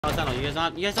Tunnel. You guys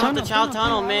don't have to child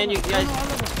tunnel, man. You guys.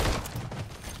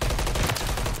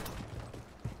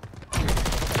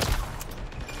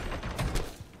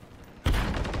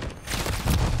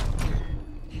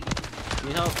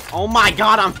 Need help? Oh my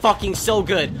god, I'm fucking so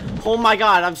good. Oh my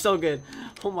god, I'm so good.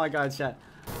 Oh my god, chat.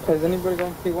 Is anybody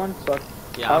going P1? So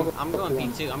yeah, I'm going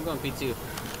P2. I'm going P2.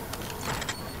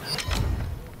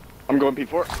 I'm going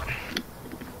P4.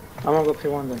 I'm gonna go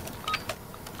P1 then.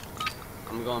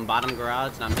 I'm going bottom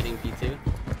garage and I'm hitting P2.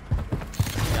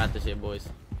 Got this shit, boys.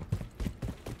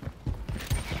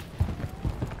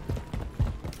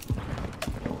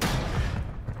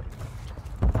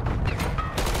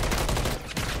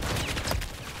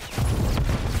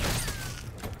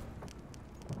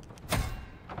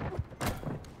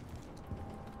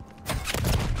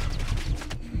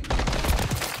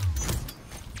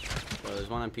 Well, there's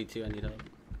one on P2, I need help.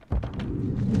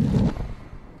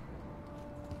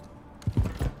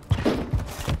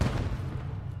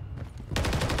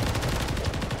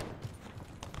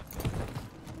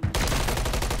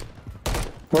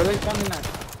 Where are they coming at?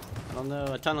 I don't know.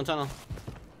 A tunnel.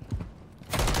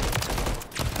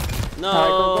 No.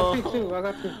 Alright, go P2. I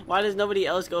got you. Why does nobody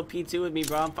else go P2 with me,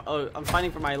 bro? I'm fighting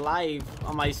for my life.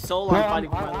 On my soul, I'm fighting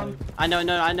for my life. I know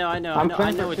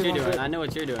what you're doing. I know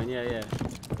what you're doing. Yeah.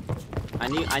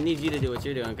 I need you to do what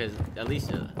you're doing, cause at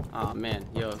least, oh man,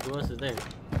 yo, who else is there?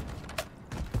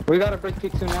 We gotta break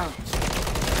P2 now.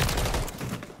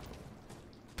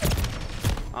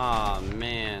 Oh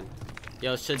man.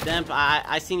 Yo, Shademp,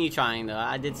 I seen you trying though.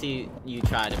 I did see you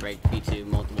try to break P2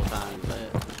 multiple times,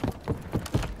 but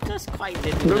just quite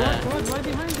didn't. Right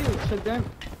behind you, Shademp.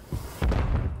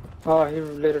 Oh, he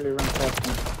literally ran past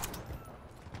me.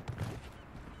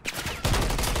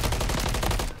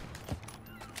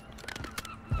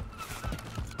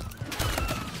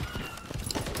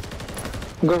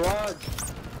 Garage.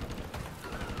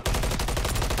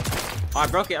 Oh, I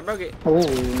broke it. Oh,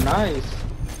 nice.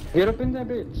 Get up in that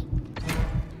bitch.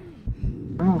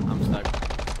 Oh. I'm stuck.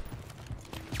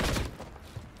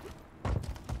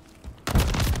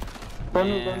 Go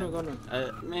new.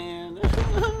 Man.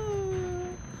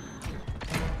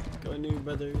 Go new,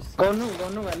 brothers. Go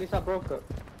new. At least I broke it.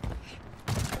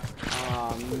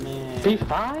 Oh man.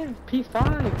 P5.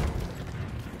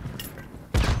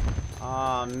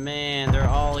 Oh man, they're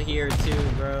all here too,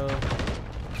 bro.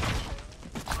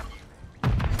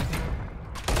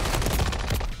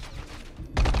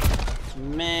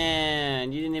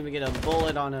 Man, you didn't even get a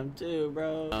bullet on him too,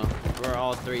 bro. Oh, we're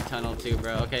all 3 tunnel too,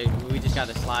 bro. Okay, we just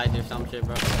gotta slide or some shit,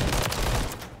 bro.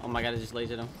 Oh my god, I just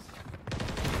lasered him.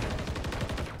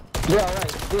 Yeah,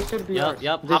 alright. This should be ours.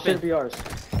 Yep, this should be ours.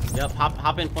 Yep,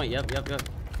 hop in point. Yep.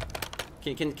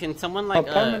 Can someone like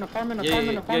apartment.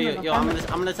 Yo, I'm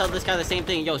gonna tell this guy the same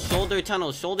thing. Yo, shoulder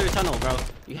tunnel, bro.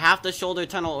 You have to shoulder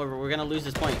tunnel or we're gonna lose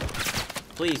this point.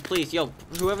 Please, yo,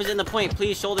 whoever's in the point,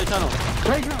 please shoulder tunnel.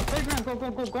 Playground, go,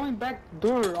 going back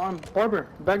door on Barber.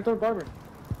 Back door Barber.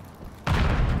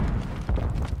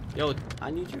 Yo,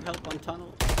 I need your help on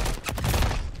tunnel.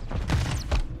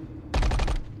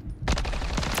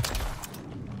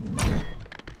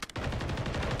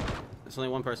 There's only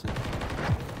one person.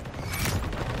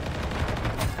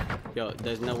 Yo,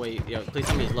 there's no way. Yo, please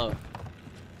tell me he's low.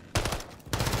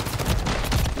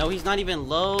 No, he's not even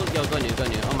low. Yo, go new.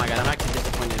 Oh my god, I'm actually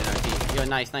disappointed in our team. Yo,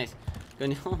 nice. Go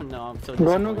new. Oh no, I'm so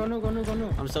disappointed. Go new.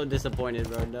 I'm so disappointed,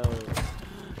 bro.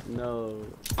 No.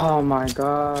 Oh my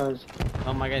gosh.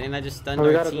 Oh my god, and I just stunned our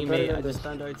teammate. I just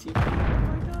stunned our teammate. Oh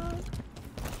my god.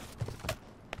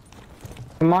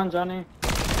 Come on, Johnny.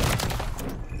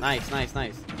 Nice.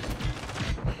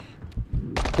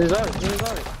 This is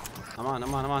ours. I'm on.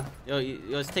 Yo,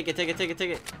 let's take it.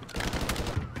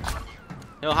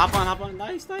 Yo, hop on.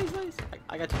 Nice.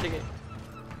 I got your ticket.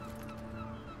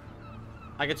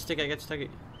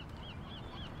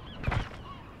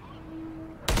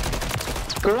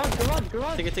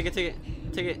 Garage.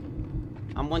 Ticket.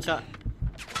 I'm one shot.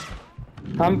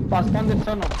 I'm spawned the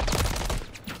tunnel.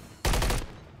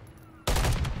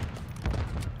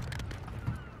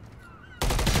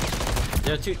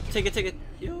 Yo, ticket.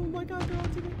 Yo, oh my god, girl,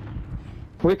 ticket.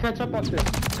 We catch up on this.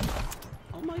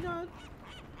 Oh my god.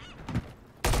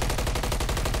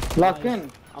 Lock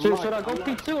in. Should I go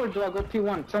P2 or do I go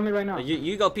P1? Tell me right now.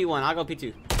 You go P1, I'll go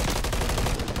P2.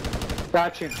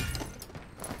 Got you.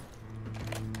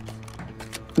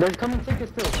 They're coming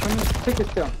tickets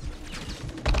still.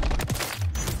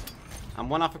 I'm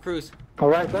one off a cruise.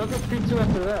 Alright, go P2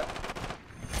 after that.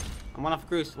 I'm one off a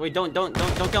cruise. Wait, don't kill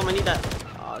him, I need that.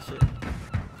 Oh shit.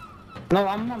 No,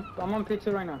 I'm on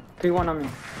P2 right now. P1 on me.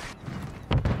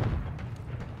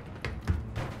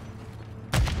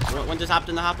 One just hopped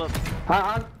in the hop up.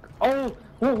 Oh,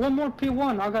 one more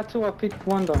P1. I got two. I picked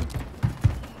one though.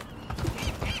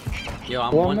 Yo,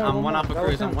 I'm one off the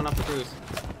cruise. I'm one off the cruise.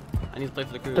 I need to play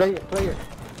for the cruise. Play it.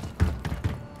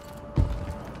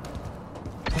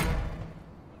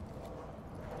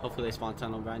 Hopefully they spawn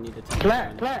tunnel, but I need to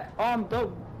tunnel. Plat.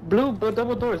 Blue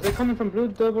double doors. They're coming from blue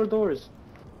double doors.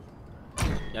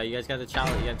 Yeah, you guys gotta chow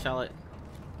it. You gotta chow it.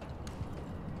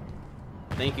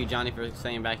 Thank you, Johnny, for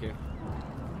staying back here.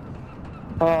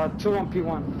 2 on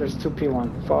P1. There's 2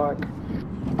 P1. Fuck.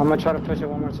 I'm gonna try to push it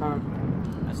one more time.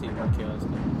 I see one kill. That's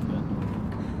good.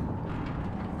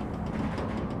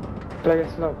 Play it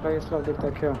slow. Get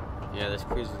that kill. Yeah, this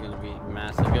cruise is gonna be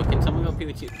massive. Yo, can someone go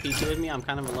P2 with me? I'm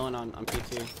kind of alone on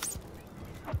P2.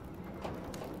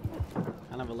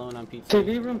 Kind of alone on P2.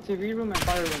 TV room, and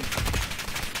fire room.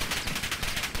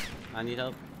 I need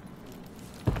help.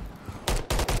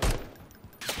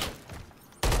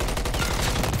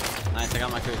 Nice, I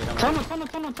got my cruise.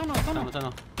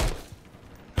 Tunnel.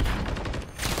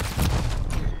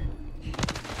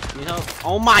 Need help.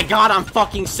 Oh my god, I'm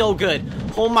fucking so good.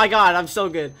 Oh my god, I'm so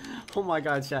good. Oh my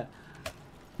god, chat.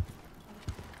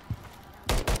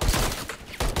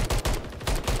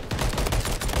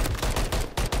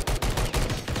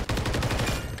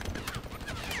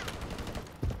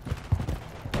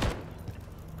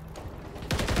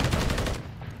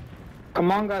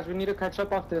 Come on, guys, we need to catch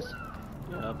up off this.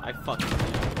 Yep, I fucking need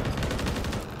this.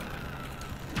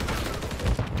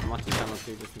 I'm watching tunnel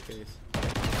too, just in case.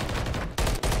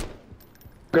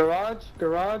 Garage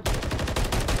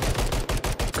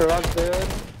dead.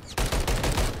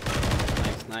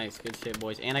 Nice, good shit,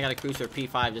 boys. And I got a cruiser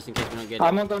P5 just in case we don't get it.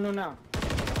 I'm gonna go new now.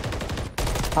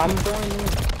 I'm going new.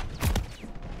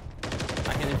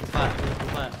 I can hit the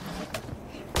flat.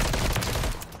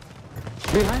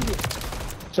 Behind you.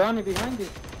 Johnny, behind you.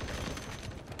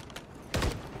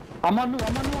 I'm on new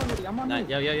already. I'm on new.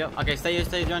 Yo. Okay, stay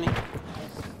here, Johnny.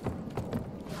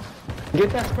 Get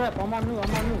that scrap. I'm on new.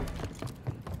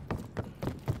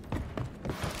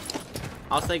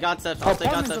 I'll stay God steps.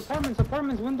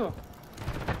 Apartments window.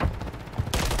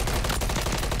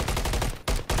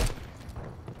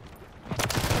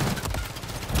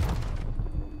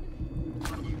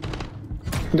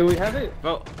 Do we have it?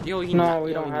 Bro, yo, no,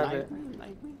 we don't have it.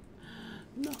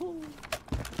 No.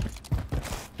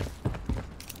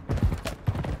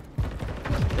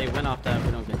 They went off that.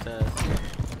 We don't get test.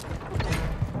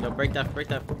 Yo, break that.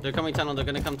 They're coming tunnel. They're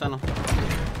gonna come tunnel.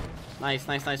 Nice.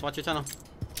 Watch your tunnel.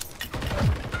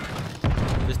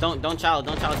 Just don't chow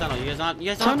tunnel. You guys don't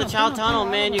have to chow tunnel,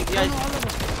 man. You guys.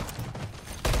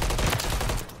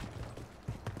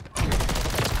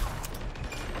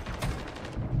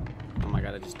 Oh my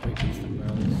god, I just tweaked this thing, bro.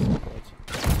 This is so clutch.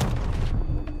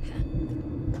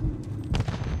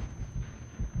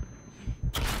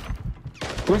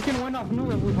 We can win off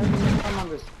new if we hold the time on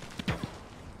this.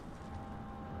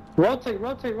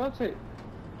 Rotate.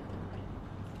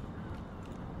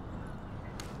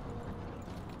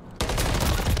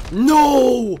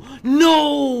 No!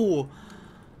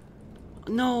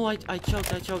 I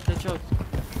choked.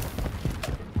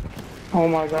 Oh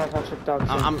my god, I choked out.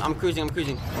 I'm cruising.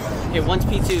 Okay, one's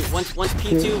P2, one's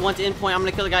P2, one's in point. I'm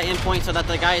gonna kill the guy in point so that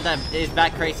the guy that is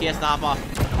back crazy has to hop off.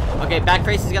 Okay, back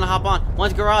crazy is gonna hop on.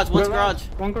 One's garage. One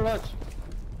garage.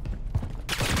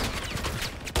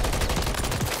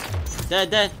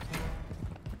 Dead.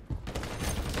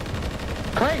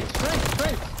 Crates.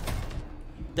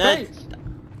 Dead.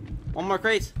 One more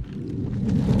crates.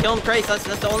 Kill him, crates. That's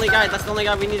the only guy.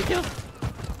 We need to kill.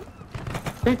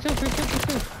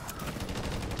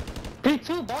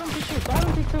 P2. Bottom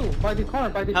P2. By the car.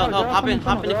 Help, hop in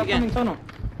if you can.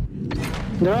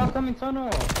 They're all coming tunnel.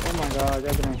 Oh my god,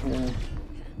 they're gonna hit.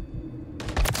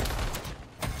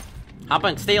 Hop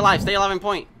in. Stay alive in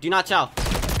point. Do not chow.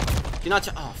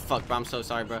 Oh fuck, bro. I'm so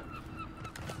sorry, bro.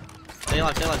 Stay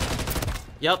alive.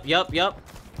 Yup.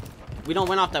 We don't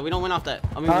win off that.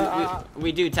 I mean,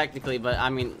 we do technically, but I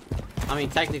mean,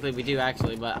 technically we do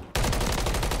actually, but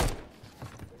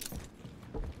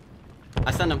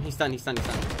I stunned him. He's stunned. He's stunned.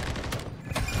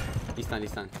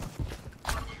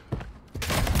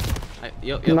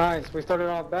 Nice. We started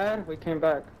off bad. We came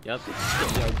back. Yup.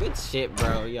 Yo, good shit,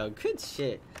 bro. Good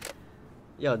shit.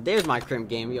 Yo, there's my crimp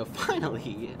game. Yo,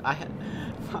 finally.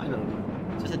 Finally.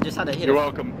 Just had to hit. You're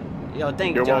welcome. Yo,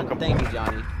 thank you, Johnny. Thank you,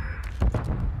 Johnny.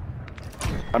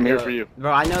 I'm here for you.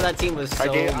 Bro, I know that team was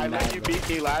so I mad, let you beat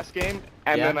me last game,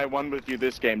 and then I won with you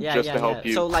this game just to help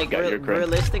you. So like, get your credit.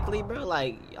 realistically, bro,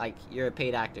 like you're a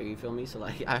paid actor. You feel me? So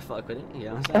like, I fuck with it. You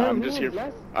know what I'm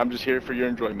saying? I'm just here for your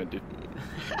enjoyment, dude.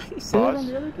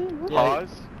 Pause. Pause.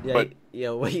 Yeah. But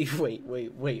yo, wait,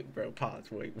 bro.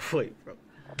 Pause. Wait, bro.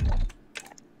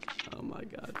 Oh my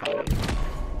God.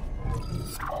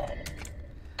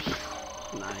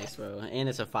 Nice, bro. And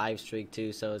it's a 5 streak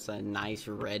too, so it's a nice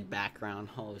red background.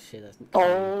 Oh shit, that's.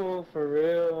 Oh, for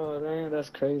real? Damn, that's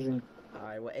crazy. All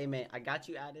right, well, hey man, I got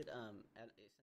you added.